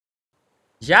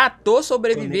Já tô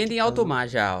sobrevivendo em alto mar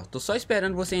já, ó. Tô só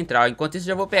esperando você entrar, ó. Enquanto isso,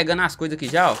 já vou pegando as coisas aqui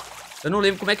já, ó. Eu não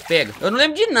lembro como é que pega. Eu não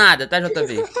lembro de nada, tá,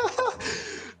 JV?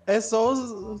 É só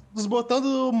os botões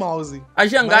do mouse. A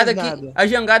jangada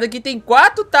aqui tem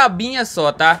 4 tabinhas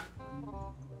só, tá?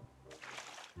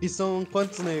 E são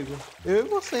quantos negros? Eu e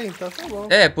você, então tá bom.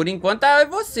 É, por enquanto é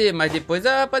você, mas depois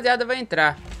a rapaziada vai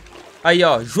entrar. Aí,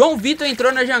 ó, João Vitor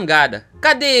entrou na jangada.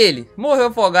 Cadê ele? Morreu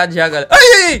afogado já, galera.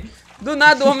 Ai, ai! Do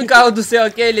nada o homem caiu do céu,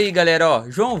 aquele aí, galera, ó.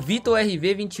 João Vitor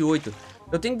RV28.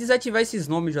 Eu tenho que desativar esses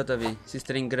nomes, JV. Esses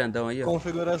trem grandão aí, ó.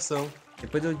 Configuração.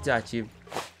 Depois eu desativo.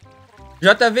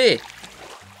 JV,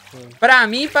 pra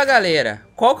mim e pra galera,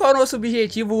 qual que é o nosso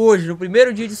objetivo hoje, no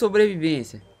primeiro dia de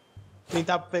sobrevivência?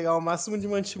 Tentar pegar o máximo de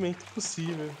mantimento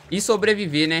possível. E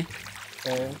sobreviver, né?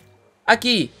 É.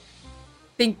 Aqui,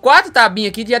 tem 4 tabinhas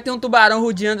aqui, já tem um tubarão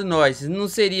rodeando nós. Não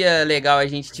seria legal a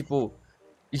gente, tipo,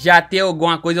 já ter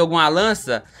alguma coisa, alguma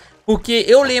lança? Porque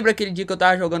eu lembro aquele dia que eu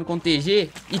tava jogando com o TG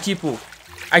e, tipo,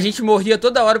 a gente morria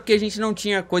toda hora porque a gente não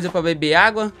tinha coisa pra beber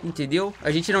água, entendeu? A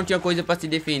gente não tinha coisa pra se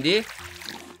defender,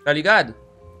 tá ligado?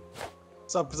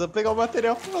 Só precisa pegar o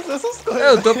material pra fazer essas coisas.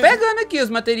 Eu tô pegando aqui os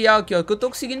material aqui, ó, que eu tô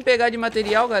conseguindo pegar de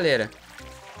material, galera.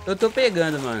 Eu tô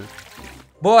pegando, mano.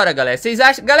 Bora, galera. Vocês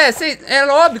acham... Galera, é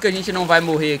óbvio que a gente não vai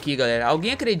morrer aqui, galera.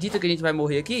 Alguém acredita que a gente vai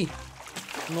morrer aqui?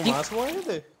 No máximo, vai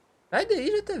render. Sai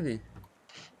daí, JV.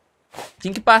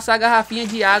 Tinha que passar a garrafinha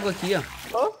de água aqui, ó.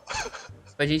 Oh.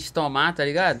 Pra gente tomar, tá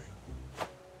ligado?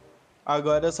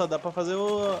 Agora só dá pra fazer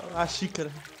a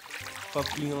xícara.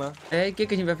 Copinho lá. É, e o que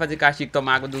a gente vai fazer com a Chico?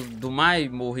 Tomar água do mar e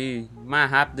morrer mais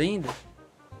rápido ainda?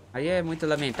 Aí é muito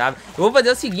lamentável. Eu vou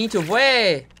fazer o seguinte, eu vou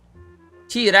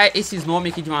tirar esses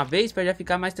nomes aqui de uma vez pra já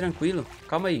ficar mais tranquilo.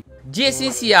 Calma aí. De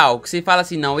essencial, que você fala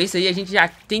assim, não, esse aí a gente já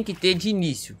tem que ter de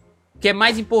início. Que é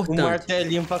mais importante. Um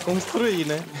martelinho pra construir,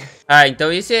 né? Ah, então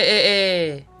esse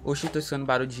é... Oxi, tô escutando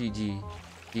barulho de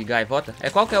gaivota.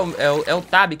 Qual que é o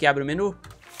tab que abre o menu?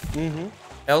 Uhum.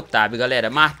 É o tab, galera.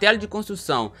 Martelo de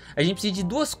construção. A gente precisa de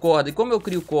 2 cordas. E como eu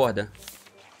crio corda?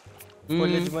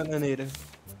 Folha de bananeira.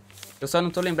 Eu só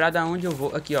não tô lembrado aonde eu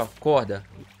vou. Aqui, ó. Corda.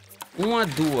 1,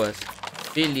 2.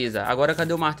 Beleza. Agora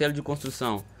cadê o martelo de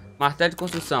construção? Martelo de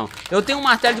construção. Eu tenho um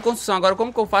martelo de construção. Agora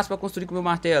como que eu faço pra construir com o meu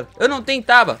martelo? Eu não tenho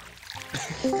tábua.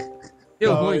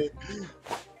 Deu ruim.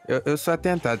 Eu sou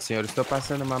atentado, senhor. Estou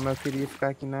passando mal, mas eu queria ficar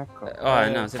aqui na cola. Ó,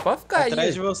 não. Você pode ficar aí.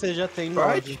 Atrás de você já tem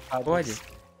Pode? Pode.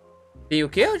 Tem o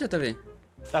que, JV?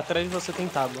 Atrás de você tem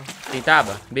tábua. Tem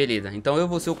tábua? Beleza. Então eu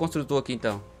vou ser o construtor aqui,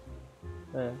 então.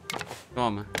 É.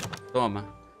 Toma. Toma.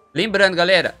 Lembrando,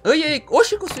 galera. Ai, ai.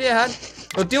 Oxi, construí errado.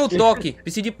 Eu tenho o toque.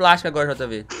 Preciso de plástico agora,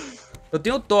 JV. Eu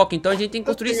tenho o toque, então a gente tem que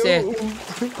construir certo.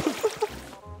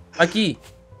 Aqui.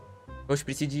 Oxe,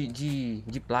 preciso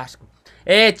de plástico.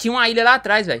 É, tinha uma ilha lá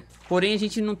atrás, velho. Porém, a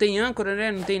gente não tem âncora, né?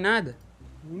 Não tem nada.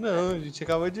 Não, a gente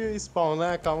acabou de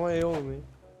spawnar. Calma aí, homem.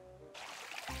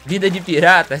 Vida de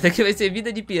pirata. Essa aqui vai ser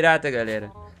vida de pirata,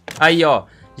 galera. Aí, ó.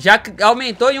 Já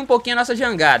aumentou aí um pouquinho a nossa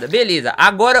jangada. Beleza.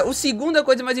 Agora, a segunda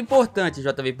coisa mais importante,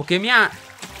 JV. Porque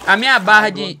a minha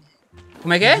barra de...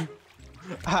 Como é que é?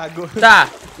 Água. Tá.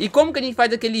 E como que a gente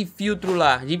faz aquele filtro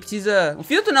lá? A gente precisa... Um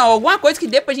filtro não. Alguma coisa que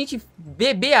dê pra gente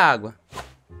beber água.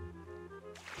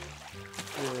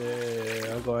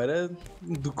 Agora,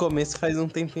 do começo faz um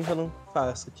tempinho que eu não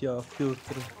faço aqui, ó,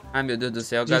 filtro. Ai, meu Deus do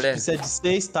céu, A gente galera. precisa de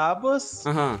 6 tábuas,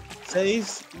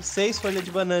 6 folhas de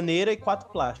bananeira e 4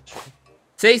 plásticos.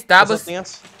 6 tábuas.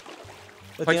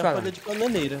 Eu tenho a folha de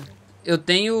bananeira. Eu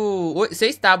tenho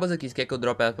 6 tábuas aqui. Você quer que eu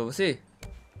drope ela pra você?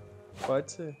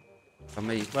 Pode ser.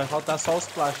 Calma aí. Vai faltar só os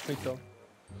plásticos, então.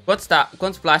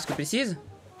 Quantos plásticos precisa?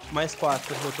 Mais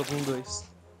 4, eu tô com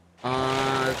 2.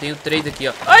 Ah, eu tenho 3 aqui,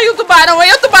 ó. Ai, o tubarão,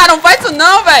 aí o tubarão, faz isso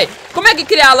não, velho. Como é que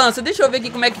cria a lança? Deixa eu ver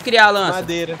aqui como é que cria a lança.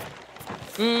 Madeira.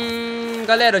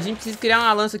 Galera, a gente precisa criar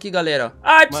uma lança aqui, galera.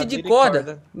 Ai, precisa de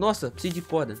corda. Nossa, precisa de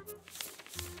corda.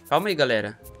 Calma aí,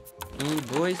 galera.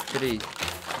 1, 2, 3.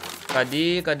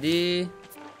 Cadê?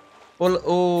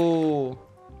 Ô,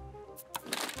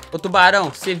 tubarão,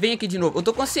 você vem aqui de novo. Eu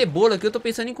tô com a cebola aqui, eu tô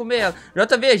pensando em comer ela.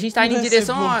 JV, a gente tá indo em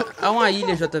direção a uma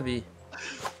ilha, JV.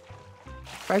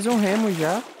 Faz um remo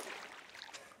já.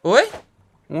 Oi?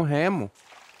 Um remo.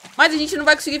 Mas a gente não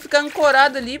vai conseguir ficar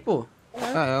ancorado ali, pô.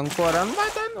 Ah, ancorar não vai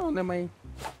dar não, né, mãe?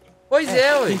 Pois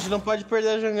é, ué. A gente não pode perder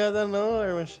a jangada não,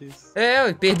 irmão X. É,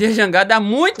 ué, perder a jangada dá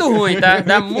muito ruim, tá?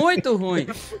 Dá muito ruim.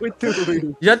 Muito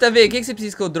ruim. JV, o que você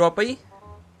precisa que eu drope aí?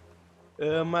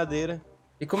 Madeira.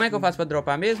 E como é que eu faço pra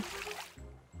dropar mesmo?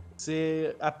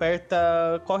 Você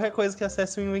aperta qualquer coisa que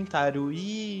acesse o inventário.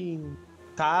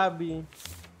 Tab.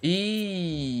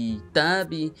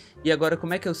 Tab. E agora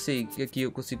como é que eu sei que aqui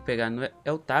eu consigo pegar? Não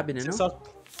é o tab, né, não? Só...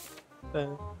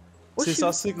 Você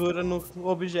só segura no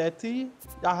objeto e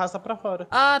arrasta pra fora.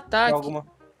 Ah, tá.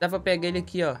 Dá pra pegar ele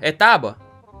aqui, ó. É tábua?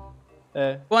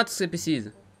 É. Quantos você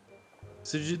precisa?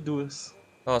 Preciso de 2.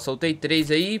 Ó, soltei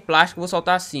 3 aí. Plástico, vou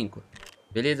soltar 5.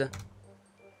 Beleza?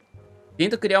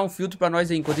 Tenta criar um filtro pra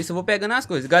nós aí. Enquanto isso, eu vou pegando as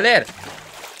coisas. Galera,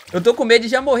 eu tô com medo de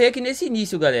já morrer aqui nesse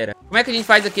início, galera. Como é que a gente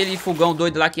faz aquele fogão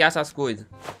doido lá que assa as coisas?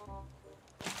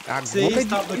 6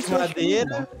 tábuas de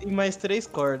madeira e mais 3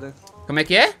 cordas. Como é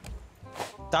que é?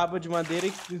 Tábua de madeira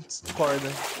e corda.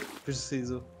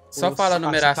 Preciso. Só fala a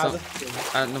numeração.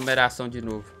 A numeração de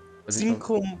novo.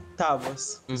 5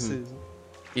 tábuas. Preciso.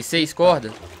 E 6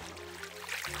 cordas?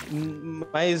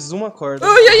 Mais uma corda.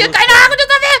 Ui, cai na água,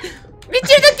 JV! Me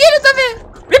tira daqui, JV!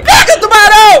 Me pega,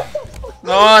 tubarão!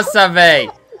 Nossa,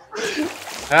 velho.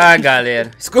 Ah,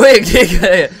 galera. Escorreguei,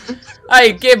 galera.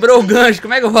 Aí, quebrou o gancho.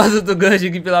 Como é que eu faço outro gancho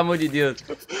aqui, pelo amor de Deus?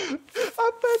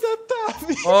 A pedra tá.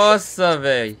 Nossa,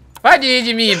 velho. Para de rir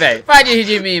de mim, velho. Para de rir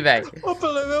de mim, velho. Ô,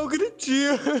 pelo menos é um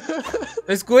gritinho.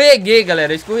 Eu escorreguei,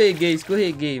 galera. Eu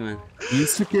escorreguei, mano.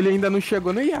 Isso que ele ainda não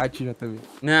chegou no iate, já tá vendo?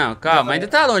 Não, calma, ainda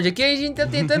tá longe. Aqui a gente tá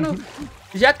tentando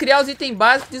já criar os itens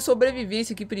básicos de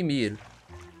sobrevivência aqui primeiro.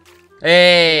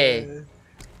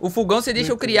 O fogão você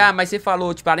deixa eu criar, mas você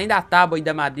falou, tipo, além da tábua e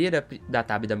da madeira... Da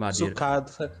tábua e da madeira.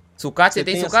 Sucata. Sucata? Você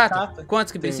tem sucata? Sucata?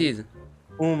 Quantos que precisa?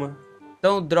 Uma.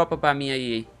 Então dropa pra mim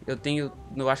aí. Eu tenho...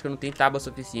 Eu acho que eu não tenho tábua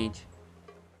suficiente.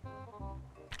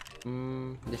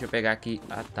 Deixa eu pegar aqui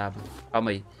a tábua.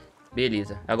 Calma aí.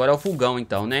 Beleza. Agora é o fogão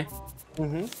então, né?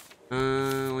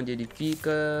 Onde ele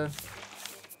fica...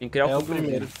 Tem que criar o fogão.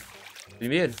 Primeiro.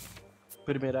 Primeiro?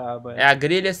 Primeira aba. É a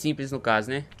grelha simples no caso,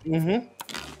 né?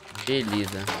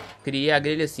 Beleza. Criei a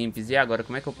grelha simples. E agora,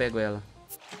 como é que eu pego ela?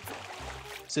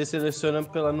 Você seleciona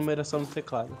pela numeração do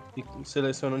teclado. E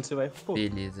seleciona onde você vai pôr.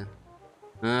 Beleza.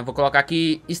 Vou colocar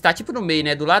aqui... Está tipo no meio,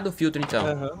 né? Do lado do filtro,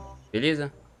 então.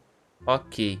 Beleza?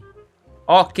 Ok.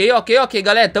 Ok,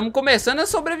 galera. Estamos começando a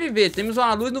sobreviver. Temos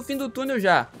uma luz no fim do túnel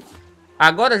já.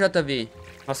 Agora, JV.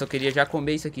 Nossa, eu queria já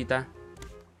comer isso aqui, tá?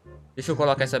 Deixa eu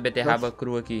colocar essa beterraba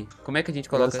crua aqui. Como é que a gente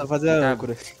coloca? Só fazer a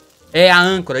âncora. É, a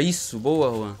âncora. Isso.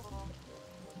 Boa, Juan.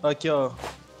 Aqui, ó.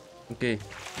 O quê?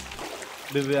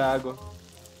 Beber água.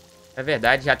 É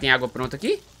verdade. Já tem água pronta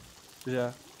aqui?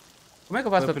 Já. Como é que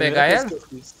eu faço pra pegar ela?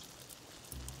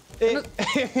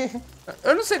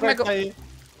 Eu não sei como é que eu...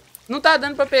 Não tá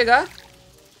dando pra pegar.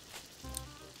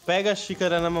 Pega a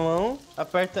xícara na mão,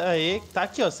 aperta aí. Tá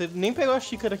aqui, ó. Você nem pegou a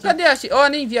xícara aqui. Cadê a xícara? Ó,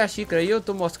 nem vi a xícara aí. Eu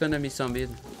tô moscando a missão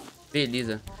mesmo.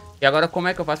 Beleza. E agora como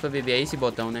é que eu faço pra beber? É esse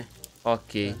botão, né?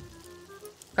 Ok.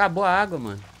 Acabou a água,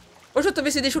 mano. Ô,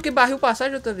 JV, você deixou que barril passar,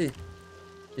 JV?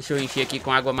 Deixa eu encher aqui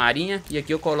com água marinha. E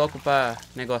aqui eu coloco pra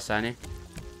negociar, né?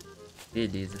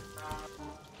 Beleza.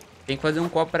 Tem que fazer um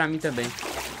copo pra mim também.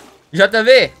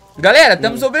 JV, galera,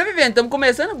 estamos sobrevivendo, estamos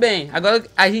começando bem. Agora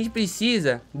a gente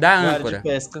precisa da âncora. Vara de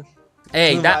pesca.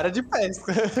 Vara de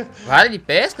pesca. Vara de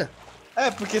pesca?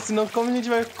 É, porque senão como a gente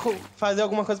vai fazer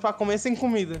alguma coisa pra comer sem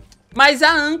comida? Mas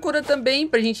a âncora também,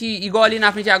 pra gente... Igual ali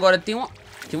na frente agora, tem uma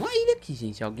ilha aqui,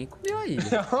 gente. Alguém comeu a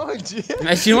ilha. Onde?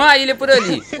 Mas tinha uma ilha por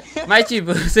ali. Mas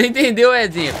tipo, você entendeu,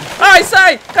 Edzinho? Ai,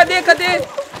 sai! Cadê?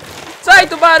 Sai,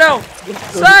 tubarão!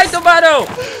 Sai, tubarão!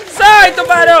 Sai,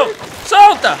 tubarão!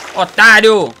 Solta!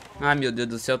 Otário! Ai, meu Deus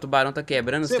do céu, o tubarão tá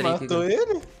quebrando os trem aqui. Você matou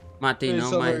ele? Matei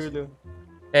não, mas...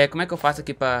 como é que eu faço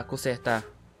aqui pra consertar?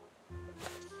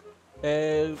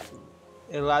 É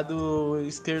lado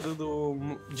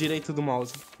esquerdo direito do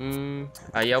mouse.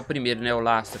 Aí é o primeiro, né? O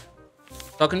lastro.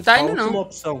 Só que não tá indo, não. Última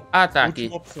opção. Ah, tá, última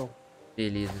aqui. Opção.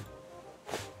 Beleza.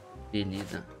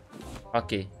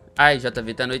 Ok. Ai,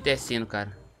 JV, tá anoitecendo,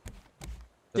 cara.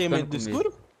 Tem medo do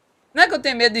escuro? Não é que eu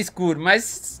tenho medo do escuro,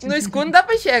 mas no escuro não dá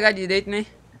pra enxergar direito, né?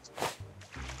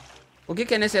 O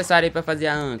que é necessário aí pra fazer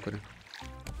a âncora?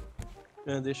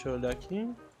 Deixa eu olhar aqui.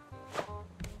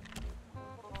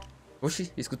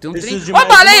 Oxi, escutei um trem. Ó a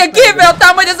baleia aqui, velho! O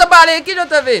tamanho dessa baleia aqui,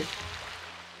 JV!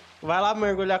 Vai lá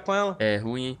mergulhar com ela. É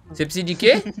ruim, hein? Você precisa de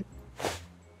quê?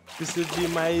 Preciso de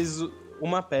mais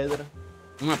uma pedra.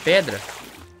 Uma pedra?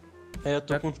 Eu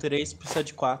tô com 3, precisa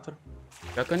de 4.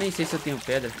 Pior que eu nem sei se eu tenho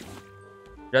pedra.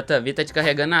 JV tá te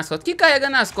carregando nas costas. Que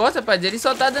carregando nas costas, rapaz? Ele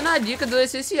só tá dando a dica do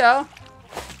essencial.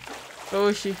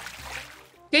 Oxi.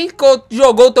 Quem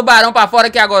jogou o tubarão pra fora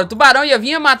aqui agora? O tubarão ia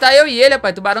vir matar eu e ele,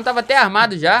 rapaz. O tubarão tava até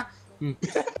armado já.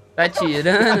 Tá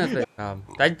tirando, rapaz. Calma.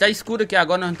 Tá escuro aqui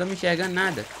agora, nós não estamos enxergando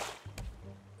nada.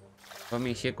 Vamos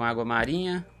encher com água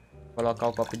marinha. Colocar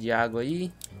o copo de água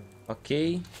aí.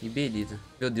 Ok. E beleza.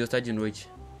 Meu Deus, tá de noite.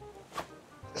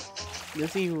 Meu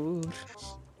senhor.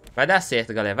 Vai dar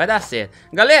certo, galera. Vai dar certo.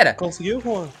 Galera. Conseguiu,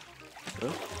 Juan?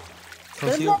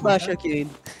 Conseguiu baixo aqui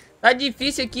ainda. Tá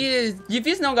difícil aqui.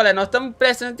 Difícil não, galera. Nós estamos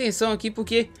prestando atenção aqui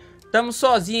porque estamos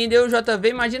sozinhos ainda. Eu e o JV.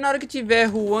 Imagina na hora que tiver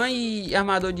Juan e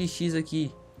armador de X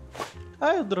aqui.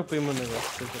 Ah, eu dropei meu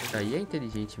negócio. Aí é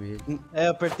inteligente mesmo. É,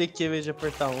 eu apertei Q em vez de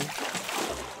apertar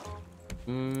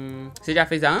Você já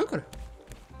fez a âncora?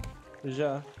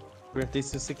 Já. Perguntei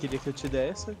se você queria que eu te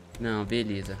desse. Não,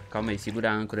 beleza. Calma aí,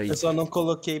 segura a âncora aí. Eu só não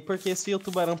coloquei porque se o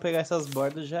tubarão pegar essas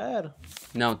bordas já era.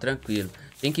 Não, tranquilo.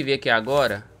 Tem que ver aqui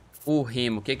agora o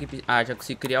remo. Ah, já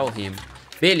consegui criar o remo.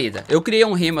 Beleza, eu criei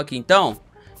um remo aqui então.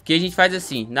 Que a gente faz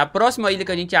assim. Na próxima ilha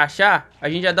que a gente achar, a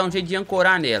gente já dá um jeito de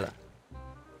ancorar nela.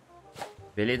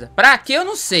 Beleza? Pra quê eu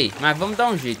não sei, mas vamos dar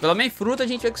um jeito. Pelo menos fruta a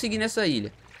gente vai conseguir nessa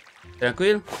ilha.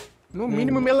 Tranquilo? No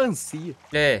mínimo melancia.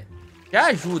 É, já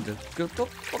ajuda. Porque eu tô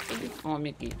com um pouco de fome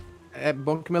aqui. É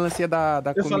bom que melancia dá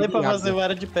Eu falei pra fazer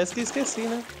vara de pesca e esqueci,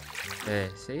 né? É,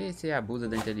 você abusa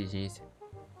da inteligência.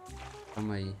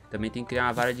 Calma aí. Também tem que criar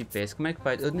uma vara de pesca. Como é que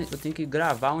faz? Eu tenho que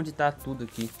gravar onde tá tudo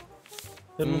aqui.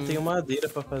 Eu não tenho madeira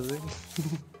pra fazer.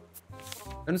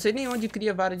 Eu não sei nem onde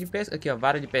cria vara de pesca. Aqui, ó,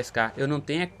 vara de pescar. Eu não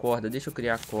tenho é corda. Deixa eu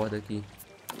criar a corda aqui.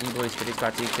 1, 2, 3,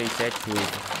 4, 5, 6, 7,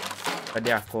 8.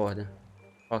 Cadê a corda?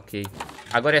 Ok.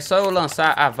 Agora é só eu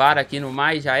lançar a vara aqui no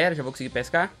mar e já era? Já vou conseguir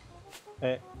pescar?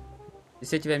 É. E se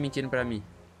você estiver mentindo pra mim?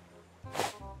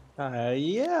 Ah,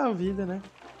 aí é a vida, né?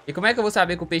 E como é que eu vou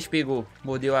saber que o peixe pegou?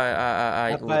 Mordeu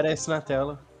Aparece na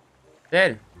tela.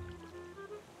 Sério?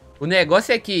 O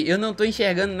negócio é que eu não tô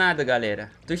enxergando nada,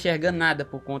 galera. Tô enxergando nada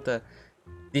por conta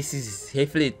desses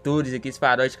refletores aqui, esses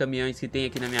faróis de caminhões que tem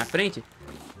aqui na minha frente.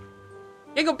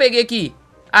 O que eu peguei aqui?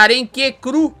 Arenque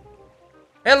cru.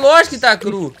 É lógico que tá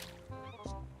cru.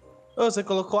 Ô, você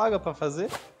colocou água pra fazer?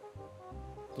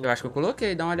 Eu acho que eu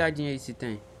coloquei. Dá uma olhadinha aí se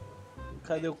tem.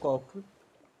 Cadê o copo?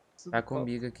 Tá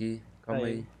comigo aqui. Calma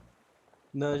aí.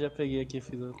 Não, eu já peguei aqui,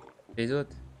 fiz outro. Fez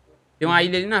outro? Tem uma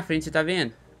ilha ali na frente, você tá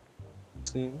vendo?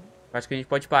 Sim. Acho que a gente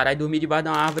pode parar e dormir debaixo de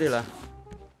uma árvore lá.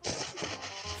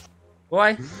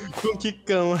 Uai. Com que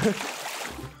cama?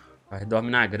 Vai, dorme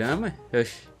na grama?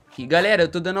 Oxi. E galera, eu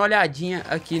tô dando uma olhadinha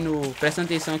aqui no... Presta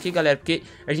atenção aqui, galera, porque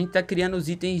a gente tá criando os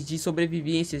itens de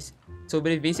sobrevivência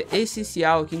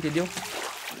essencial aqui, entendeu?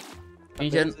 A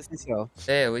gente já... essencial.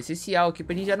 É, o essencial aqui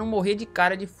pra gente já não morrer de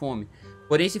cara de fome.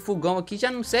 Porém, esse fogão aqui já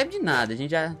não serve de nada. A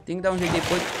gente já tem que dar um jeito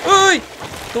depois. Ui!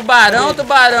 Tubarão,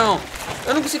 tubarão!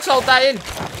 Eu não consigo soltar ele.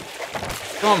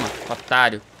 Toma,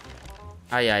 otário.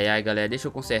 Ai, ai, ai, galera. Deixa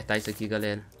eu consertar isso aqui,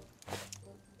 galera.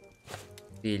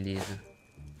 Beleza.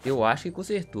 Eu acho que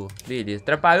consertou. Beleza.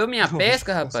 Atrapalhou minha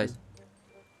pesca, rapaz?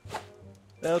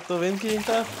 É, eu tô vendo que a gente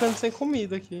tá ficando sem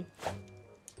comida aqui.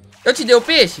 Eu te dei o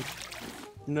peixe?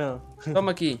 Não.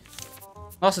 Toma aqui.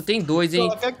 Nossa, tem dois, hein?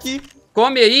 Coloca aqui.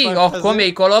 Come aí, Pode ó. fazer. Come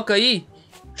aí, coloca aí.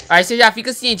 Aí você já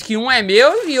fica ciente que um é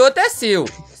meu e outro é seu.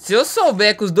 Se eu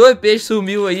souber que os dois peixes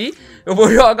sumiu aí, eu vou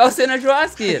jogar você na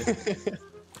churrasqueira.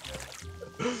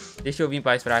 Deixa eu vir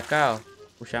mais pra cá, ó.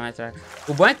 Puxar mais pra cá.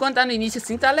 O bom é que quando tá no início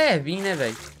assim, tá levinho, né,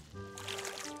 velho?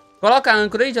 Coloca a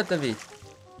âncora aí, JV.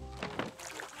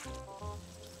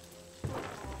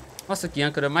 Nossa, que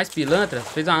âncora mais pilantra.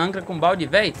 Fez uma âncora com balde,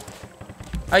 velho.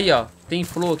 Aí, ó. Tem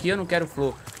flor aqui, eu não quero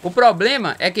flor. O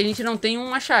problema é que a gente não tem um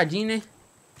machadinho, né?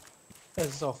 É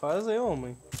só fazer,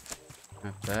 homem.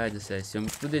 Rapaz do céu, esse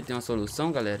homem tudo tem uma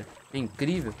solução, galera. É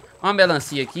incrível. Ó uma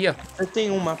melancia aqui, ó. Você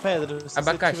tem uma pedra? Se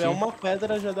Abacaxi. você tiver uma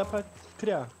pedra, já dá pra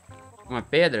criar. Uma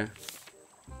pedra?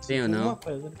 Tenho Tem não. uma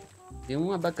pedra. Tem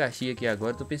um abacaxi aqui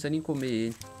agora, tô pensando em comer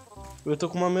ele. Eu tô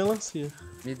com uma melancia.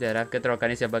 Miserável, quer trocar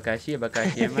nesse abacaxi?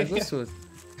 Abacaxi é mais gostoso.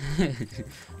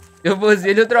 Eu fosse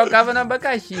ele, eu trocava no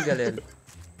abacaxi, galera.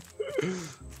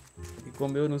 E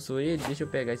como eu não sou ele, deixa eu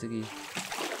pegar isso aqui.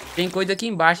 Tem coisa aqui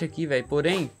embaixo aqui, velho.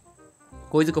 Porém,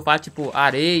 coisa que eu faço, tipo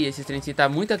areia, esses trem assim, tá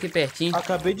muito aqui pertinho.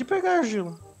 Acabei de pegar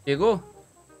argila. Pegou?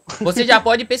 Você já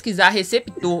pode pesquisar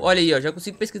receptor. Olha aí, ó. Já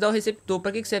consigo pesquisar o receptor.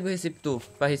 Pra que serve o receptor?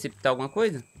 Pra receptar alguma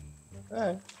coisa?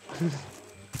 É.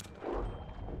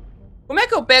 Como é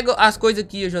que eu pego as coisas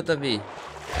aqui, JV?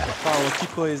 Fala, que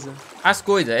coisa. As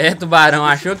coisas. É, tubarão.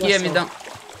 Achou que ia me dar...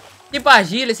 Tipo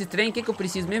argila esse trem. O que eu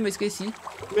preciso mesmo? Eu esqueci.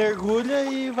 Mergulha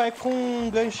e vai com um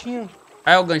ganchinho.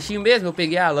 Ah, é o ganchinho mesmo? Eu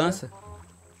peguei a lança.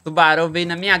 Tubarão veio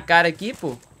na minha cara aqui,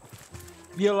 pô.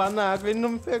 E eu lá na água ele não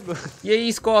me pegou. E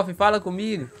aí, Scoff, fala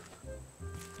comigo.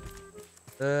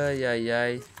 Ai, ai,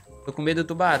 ai. Tô com medo do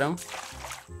tubarão.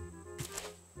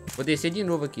 Vou descer de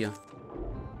novo aqui, ó.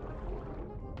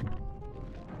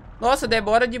 Nossa,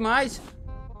 demora demais.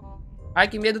 Ai,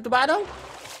 que medo do tubarão.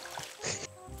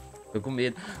 Tô com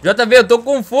medo. JV, eu tô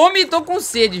com fome e tô com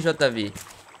sede, JV.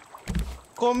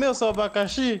 Comeu seu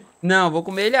abacaxi? Não, vou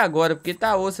comer ele agora, porque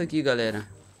tá osso aqui, galera.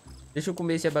 Deixa eu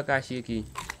comer esse abacaxi aqui.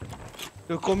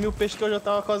 Eu comi o peixe que eu já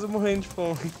tava quase morrendo de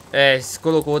fome. É, você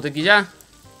colocou outro aqui já?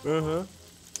 Aham.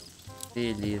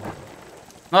 Beleza.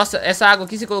 Nossa, essa água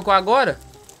aqui você colocou agora?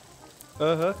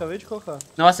 Aham, acabei de colocar.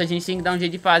 Nossa, a gente tem que dar um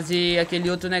jeito de fazer aquele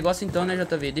outro negócio então, né,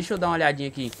 JV? Deixa eu dar uma olhadinha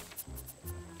aqui.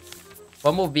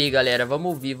 Vamos ver, galera.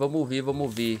 Vamos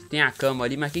ver. Tem a cama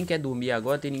ali, mas quem quer dormir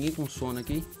agora? Tem ninguém com sono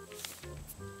aqui.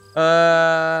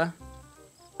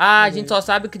 A gente só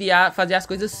sabe fazer as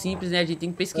coisas simples, né? A gente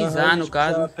tem que pesquisar, no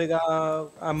caso. Pegar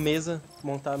a mesa,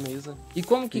 montar a mesa. E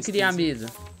como que cria a mesa?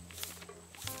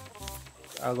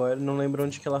 Agora não lembro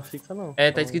onde que ela fica, não.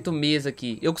 É, tá escrito mesa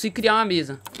aqui. Eu consigo criar uma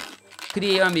mesa.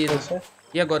 Criei uma mesa.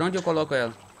 E agora, onde eu coloco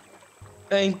ela?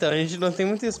 É, então, a gente não tem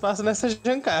muito espaço nessa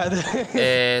jancada.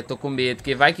 É, tô com medo,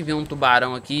 porque vai que vem um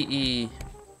tubarão aqui e...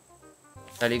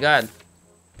 Tá ligado?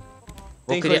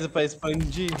 Tem coisa pra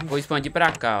expandir? Vou expandir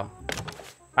pra cá, ó.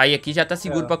 Aí aqui já tá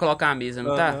seguro pra colocar a mesa,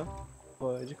 não tá?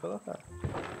 Pode colocar.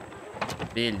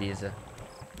 Beleza.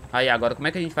 Aí, agora, como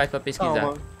é que a gente faz pra pesquisar?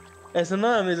 Calma. Essa não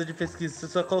é uma mesa de pesquisa, você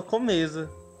só colocou mesa.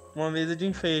 Uma mesa de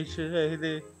enfeite,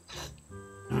 RD.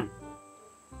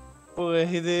 Pô,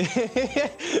 RD.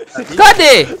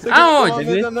 Cadê? Você Aonde? uma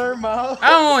mesa normal.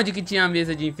 Aonde que tinha a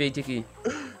mesa de enfeite aqui?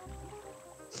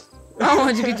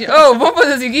 Aonde que tinha? Ô, vamos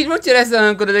fazer o seguinte, vamos tirar essa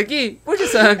âncora daqui? Puxa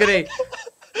essa âncora aí.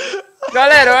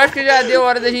 Galera, eu acho que já deu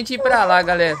hora da gente ir pra lá,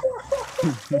 galera.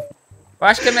 Eu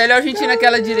acho que é melhor a gente ir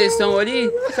naquela direção ali,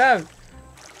 sabe?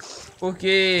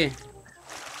 Porque...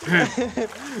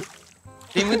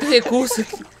 tem muito recurso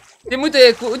aqui. Tem muito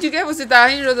recurso. De que você tá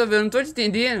rindo, JV? Eu não tô te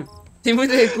entendendo. Tem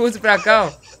muito recurso pra cá,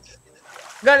 ó.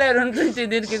 Galera, eu não tô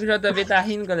entendendo o que o JV tá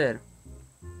rindo, galera.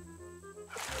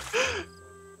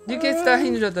 De que você tá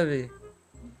rindo, JV?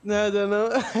 Nada, não.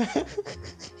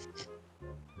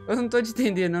 Eu não tô te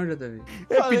entendendo, não, JV.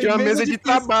 Eu pedi uma mesa de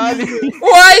trabalho.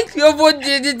 Uai, eu vou...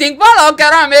 Tem que falar, eu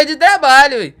quero uma mesa de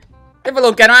trabalho, ué. Ele falou,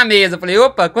 eu quero uma mesa. Eu falei,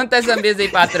 opa, quanto tá essa mesa aí,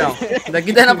 patrão?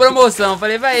 Daqui tá na promoção. Eu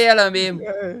falei, vai ela mesmo.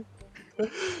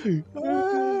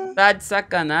 Tá de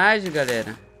sacanagem,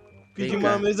 galera. Pedi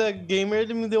uma mesa gamer,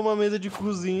 ele me deu uma mesa de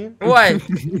cozinha. Uai,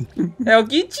 é o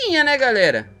que tinha, né,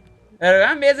 galera?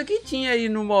 Era a mesa que tinha aí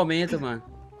no momento, mano.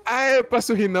 Ah, eu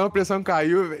posso rir não, a pressão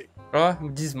caiu, velho. Ó,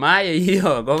 desmaia aí,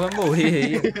 ó. Agora vai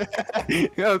morrer aí.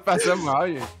 Eu passo mal,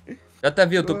 gente.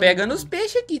 JV, eu tô pegando os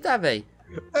peixes aqui, tá, velho?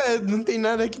 É, não tem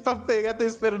nada aqui pra pegar, tô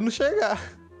esperando chegar.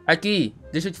 Aqui,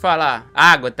 deixa eu te falar.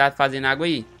 Água, tá fazendo água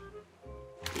aí?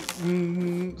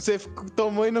 Você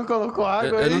tomou e não colocou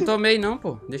água Eu aí? não tomei não,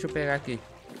 pô. Deixa eu pegar aqui.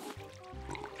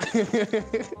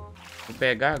 Vou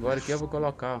pegar agora aqui, eu vou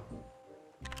colocar, ó.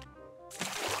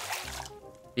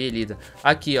 Beleza.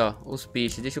 Aqui, ó, os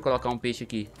peixes. Deixa eu colocar um peixe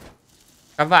aqui.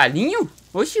 Cavalinho?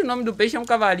 Oxi, o nome do peixe é um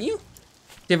cavalinho?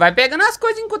 Você vai pegando as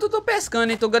coisas enquanto eu tô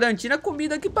pescando, hein? Tô garantindo a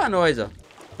comida aqui pra nós, ó.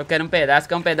 Eu quero um pedaço.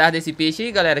 Quer um pedaço desse peixe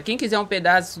aí, galera? Quem quiser um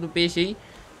pedaço do peixe aí,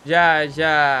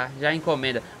 já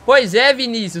encomenda. Pois é,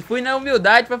 Vinícius. Fui na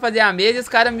humildade pra fazer a mesa e os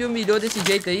caras me humilhou desse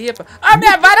jeito aí, rapaz. Ah,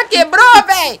 minha vara quebrou,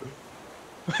 véi!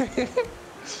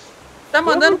 Tá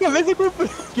mandando...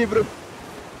 Quebrou.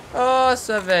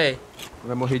 Nossa, véi.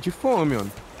 Vai morrer de fome,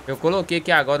 mano. Eu coloquei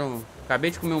aqui agora Acabei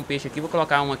de comer um peixe aqui. Vou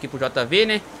colocar um aqui pro JV,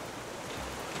 né?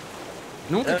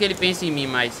 Nunca que ele pense em mim,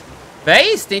 mas...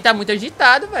 Véi, esse trem tá muito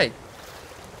agitado, véi.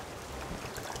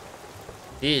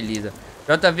 Beleza.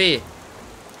 JV.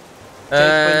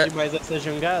 Quer expandir mais essa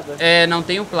jangada? É, não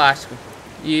tem o plástico.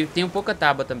 E tem pouca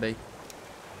tábua também.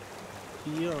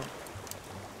 Aqui, ó.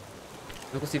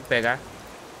 Não consigo pegar.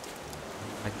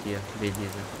 Aqui, ó.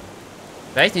 Beleza.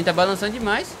 Véi, esse trem tá balançando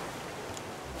demais.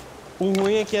 O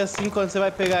ruim é que assim, quando você vai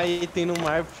pegar aí e tem no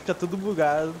mar, fica tudo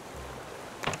bugado.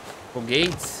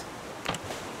 Foguetes.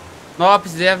 Não,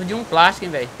 precisava de um plástico,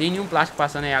 hein, velho. Tem nenhum plástico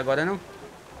passando aí agora, não?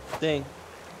 Tem.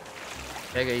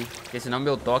 Pega aí, porque senão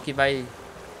meu toque vai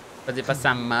fazer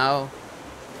passar mal.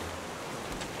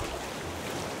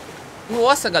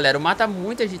 Nossa, galera, o mar tá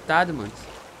muito agitado, mano.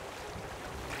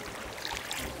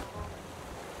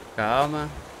 Calma.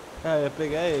 Ah, eu ia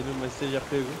pegar ele, mas você já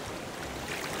pegou.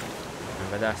 Não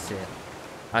vai dar certo.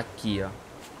 Aqui, ó.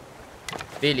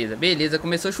 Beleza, beleza.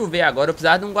 Começou a chover agora. Eu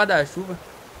precisava de um guarda-chuva.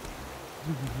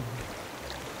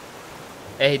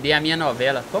 RD é a minha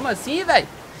novela. Como assim, velho?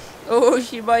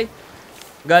 Oxi, boy.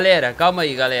 Galera, calma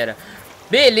aí, galera.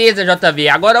 Beleza, JV.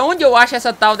 Agora onde eu acho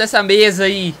essa tal dessa mesa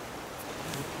aí?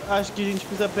 Acho que a gente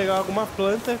precisa pegar alguma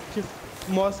planta que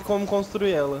mostre como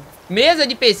construir ela. Mesa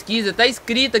de pesquisa. Tá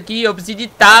escrito aqui. Eu preciso de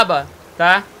tábua,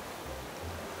 tá?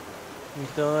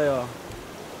 Então aí, ó.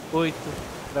 8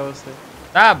 pra você.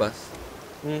 Tábuas?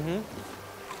 Uhum.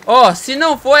 Ó, se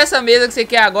não for essa mesa que você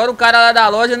quer agora, o cara lá da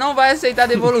loja não vai aceitar a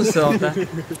devolução, tá?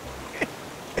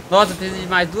 Nossa, precisa de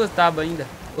mais 2 tábuas ainda.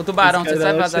 Ô, tubarão, você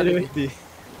sai vazado aqui.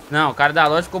 Não, o cara da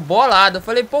loja ficou bolado. Eu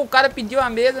falei, pô, o cara pediu a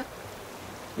mesa.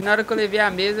 E na hora que eu levei a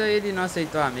mesa, ele não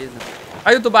aceitou a mesa.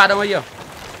 Aí o tubarão aí, ó.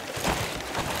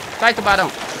 Sai, tubarão.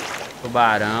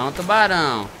 Tubarão,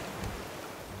 tubarão.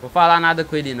 Vou falar nada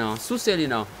com ele não. Assusta ele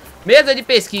não. Mesa de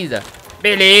pesquisa.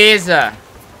 Beleza.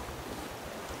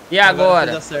 E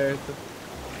agora? Dá certo.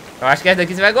 Eu acho que essa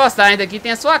daqui você vai gostar, hein? Daqui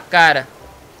tem a sua cara.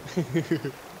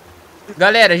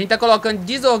 Galera, a gente tá colocando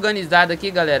desorganizado aqui,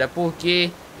 galera,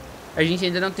 porque a gente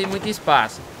ainda não tem muito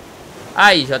espaço.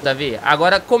 Aí, JV.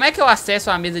 Agora, como é que eu acesso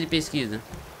a mesa de pesquisa?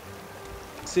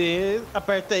 Você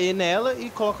aperta E nela e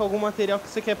coloca algum material que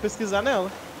você quer pesquisar nela.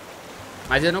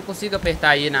 Mas eu não consigo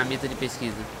apertar E na mesa de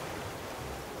pesquisa.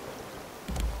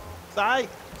 Sai!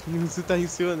 Você tá em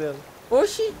cima dela.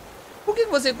 Oxi, por que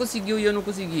você conseguiu e eu não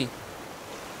consegui?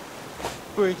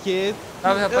 Porque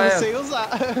Salve, eu Rafael. não sei usar.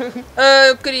 Ah,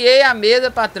 eu criei a mesa,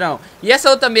 patrão. E essa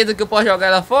outra mesa que eu posso jogar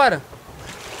ela fora?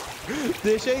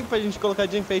 Deixa aí pra gente colocar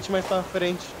de enfeite mais pra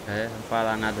frente. É, não vou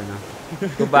falar nada não. O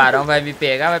tubarão vai me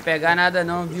pegar, vai pegar nada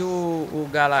não, viu, o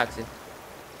Galáxia?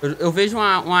 Eu vejo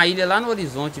uma ilha lá no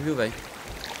horizonte, viu, velho?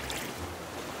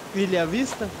 Ilha à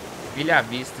vista? Ilha à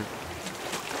vista.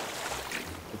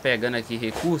 Tô pegando aqui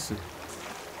recurso.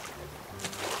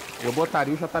 Eu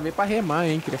botaria o JV pra remar,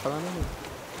 hein? Queria falar nada.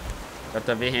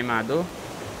 JV remador.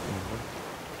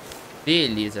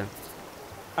 Beleza.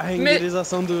 A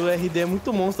renderização do RD é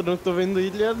muito monstro, não tô vendo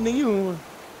ilha nenhuma.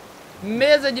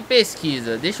 Mesa de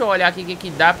pesquisa. Deixa eu olhar aqui o que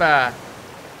dá pra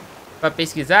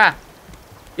pesquisar.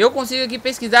 Eu consigo aqui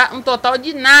pesquisar um total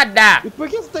de nada. E por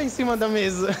que você tá em cima da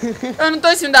mesa? Eu não tô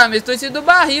em cima da mesa, tô em cima do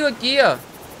barril aqui, ó.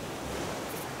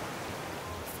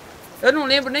 Eu não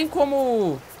lembro nem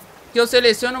como que eu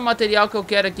seleciono o material que eu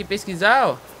quero aqui pesquisar,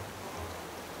 ó.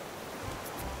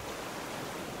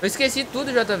 Eu esqueci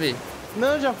tudo, JV.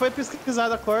 Não, já foi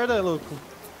pesquisada a corda, louco.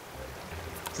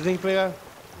 Você tem que pegar...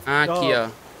 Ah, aqui, ó.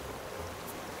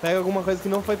 Pega alguma coisa que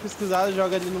não foi pesquisada,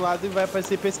 joga ali no lado e vai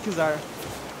aparecer pesquisar.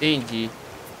 Entendi.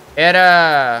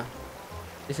 Era...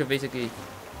 Deixa eu ver isso aqui.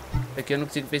 Isso aqui eu não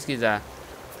consigo pesquisar.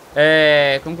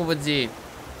 Como que eu vou dizer?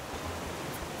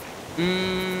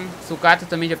 Sucata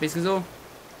também já pesquisou?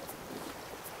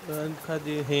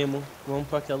 Cadê remo? Vamos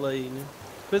pra aquela aí, né?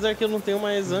 Apesar que eu não tenho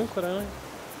mais âncora, né?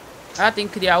 Ah, tem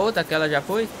que criar outra, aquela já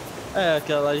foi? É,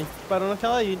 aquela a gente parou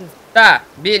naquela ilha. Tá,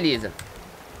 beleza.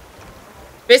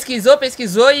 Pesquisou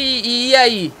e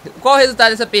aí? Qual o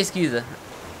resultado dessa pesquisa?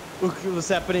 O que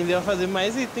você aprendeu a fazer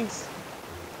mais itens.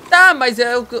 Tá, mas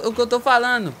é o que eu tô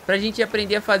falando. Pra gente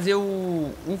aprender a fazer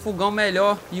um fogão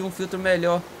melhor e um filtro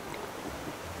melhor.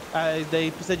 Ah, e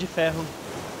daí precisa de ferro.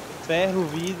 Ferro,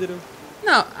 vidro.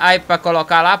 Não, aí pra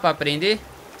colocar lá pra aprender?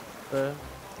 É.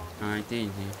 Ah,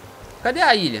 entendi. Cadê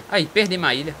a ilha? Aí, perdemos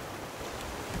a ilha.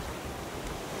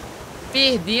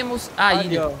 Perdemos a Ali,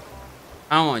 ilha. ó.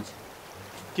 Aonde?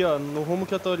 Aqui, ó, no rumo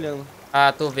que eu tô olhando.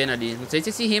 Ah, tô vendo ali. Não sei se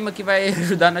esse rima aqui vai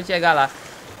ajudar nós a chegar lá.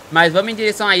 Mas vamos em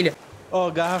direção à ilha. Ó,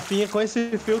 garrafinha com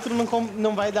esse filtro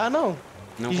não vai dar, não.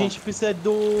 Não E a gente precisa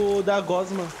da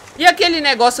gosma. E aquele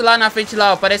negócio lá na frente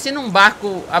lá, ó, parecendo um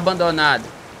barco abandonado.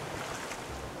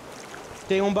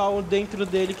 Tem um baú dentro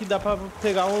dele que dá pra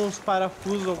pegar uns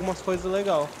parafusos, algumas coisas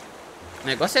legais. O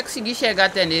negócio é conseguir chegar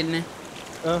até nele, né?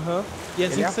 Aham. E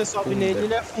assim Ele que você sobe afunda. nele,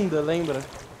 ele afunda, lembra?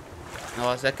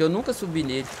 Nossa, é que eu nunca subi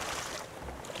nele.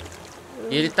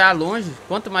 E ele tá longe.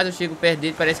 Quanto mais eu chego perto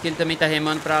dele, parece que ele também tá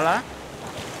remando pra lá.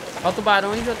 Olha o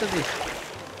tubarão aí, JV.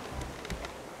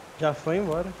 Já foi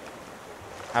embora.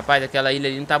 Rapaz, aquela ilha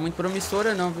ali não tá muito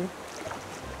promissora não, viu?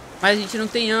 Mas a gente não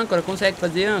tem âncora. Consegue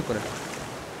fazer âncora?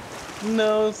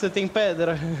 Não, você tem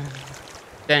pedra.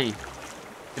 Tem.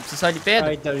 Você precisa só de pedra?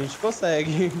 Ah, então a gente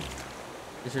consegue.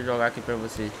 Deixa eu jogar aqui pra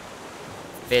você.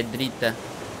 Pedrita.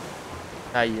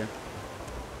 Tá aí, ó.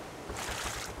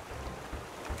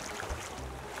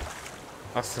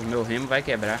 Nossa, o meu remo vai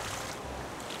quebrar.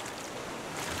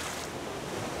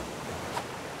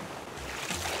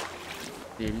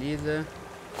 Beleza.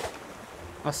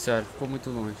 Nossa senhora, ficou muito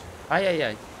longe. Ai, ai,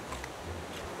 ai.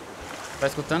 Tá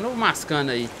escutando o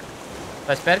mascando aí.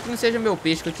 Só espero que não seja meu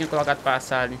peixe que eu tinha colocado pra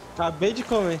assar ali. Acabei de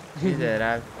comer.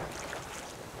 Miserável.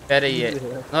 Pera aí.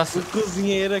 Nossa, O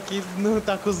cozinheiro aqui não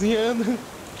tá cozinhando.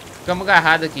 ficamos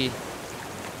agarrados aqui.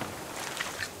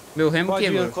 Meu remo Pode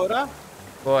quebrou. ancorar?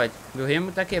 Pode. Meu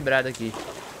remo tá quebrado aqui.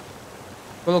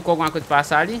 Colocou alguma coisa pra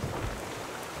assar ali?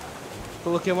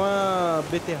 Coloquei uma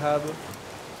beterraba.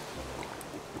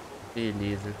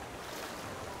 Beleza.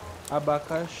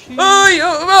 Abacaxi. Ui,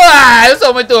 eu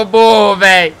sou muito burro,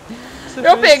 velho. Você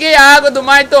Eu fez- peguei a água do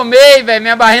mar e tomei, velho.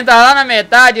 Minha barrinha tá lá na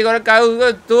metade, agora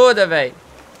caiu toda, velho.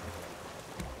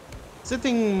 Você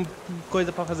tem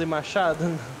coisa pra fazer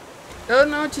machado? Eu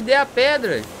não te dei a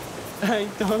pedra.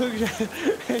 Então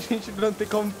a gente não tem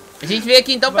como... A gente veio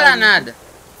aqui então pra nada.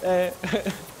 É.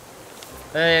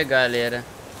 É, galera.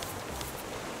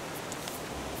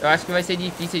 Eu acho que vai ser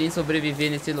difícil a gente sobreviver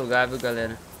nesse lugar, viu,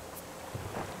 galera?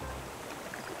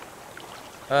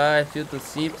 Ai, filtro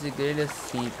simples e grelha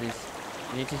simples.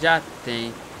 A gente já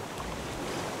tem.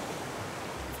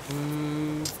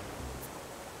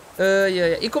 Ai,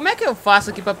 ai, ai. E como é que eu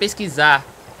faço aqui pra pesquisar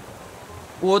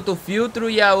o outro filtro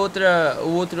e a outra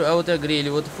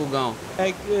grelha, o outro fogão?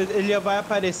 Ele vai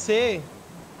aparecer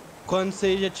quando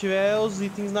você já tiver os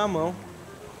itens na mão.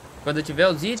 Quando eu tiver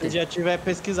os Se itens? já tiver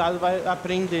pesquisado, vai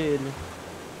aprender ele.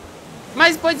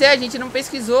 Mas, pois é, a gente não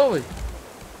pesquisou, ué.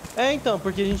 Então,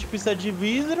 porque a gente precisa de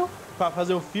vidro pra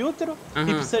fazer o filtro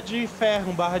e precisa de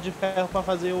ferro, barra de ferro pra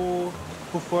fazer o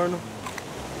forno.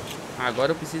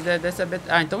 Agora eu preciso dessa...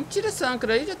 Ah, então tira essa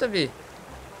âncora aí, JV.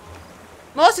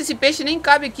 Nossa, esse peixe nem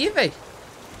cabe aqui, velho.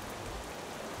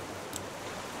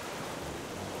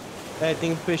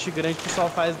 Tem um peixe grande que só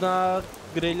faz na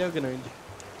grelha grande.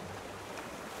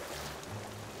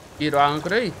 Tirou a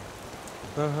âncora aí.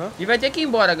 Aham. E vai ter que ir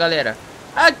embora, galera.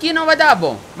 Aqui não vai dar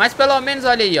bom. Mas pelo menos,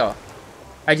 olha aí, ó.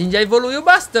 A gente já evoluiu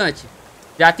bastante.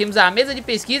 Já temos a mesa de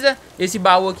pesquisa. Esse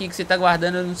baú aqui que você tá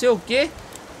guardando, eu não sei o que.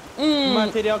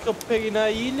 Material que eu peguei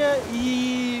na ilha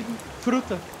e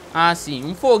fruta. Ah, sim.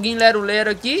 Um foguinho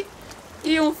lero-lero aqui.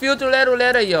 E um filtro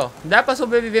lero-lero aí, ó. Dá pra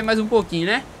sobreviver mais um pouquinho,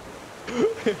 né?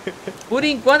 Por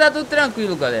enquanto tá tudo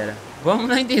tranquilo, galera. Vamos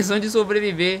na intenção de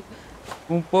sobreviver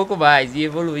um pouco mais e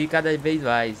evoluir cada vez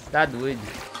mais. Tá doido.